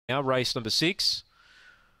Now, race number 6.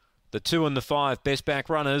 The 2 and the 5 best back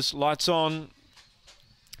runners. Lights on.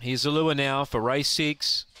 Here's the lure now for race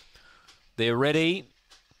 6. They're ready.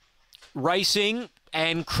 Racing.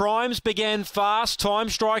 And Crimes began fast. Time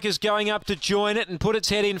Striker's going up to join it and put its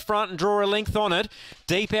head in front and draw a length on it.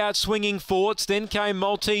 Deep out swinging Forts. Then came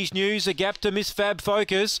Maltese News, a gap to Miss Fab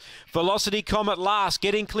Focus. Velocity Comet last,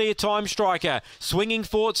 getting clear Time Striker. Swinging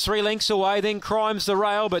Forts 3 lengths away. Then Crimes the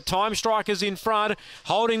rail, but Time Striker's in front,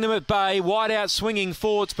 holding them at bay. Wide out swinging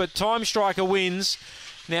Forts, but Time Striker wins.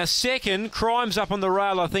 Now second, Crimes up on the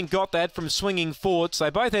rail, I think got that from swinging Forts. They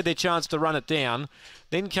both had their chance to run it down.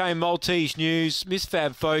 Then came Maltese News, Miss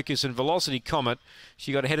Fab Focus and Velocity Comet.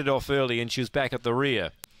 She got headed off early and she was back at the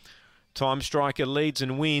rear. Time Striker leads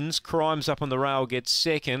and wins. Crimes up on the rail gets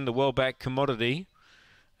second, the well-backed Commodity.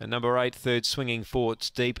 And number 8, third, Swinging Forts,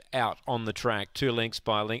 deep out on the track. 2 lengths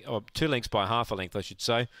by half a length, I should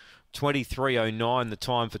say. 23.09 the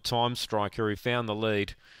time for Time Striker, who found the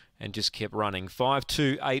lead and just kept running.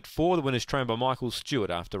 5-2-8-4, the winner's trained by Michael Stewart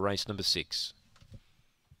after race number 6.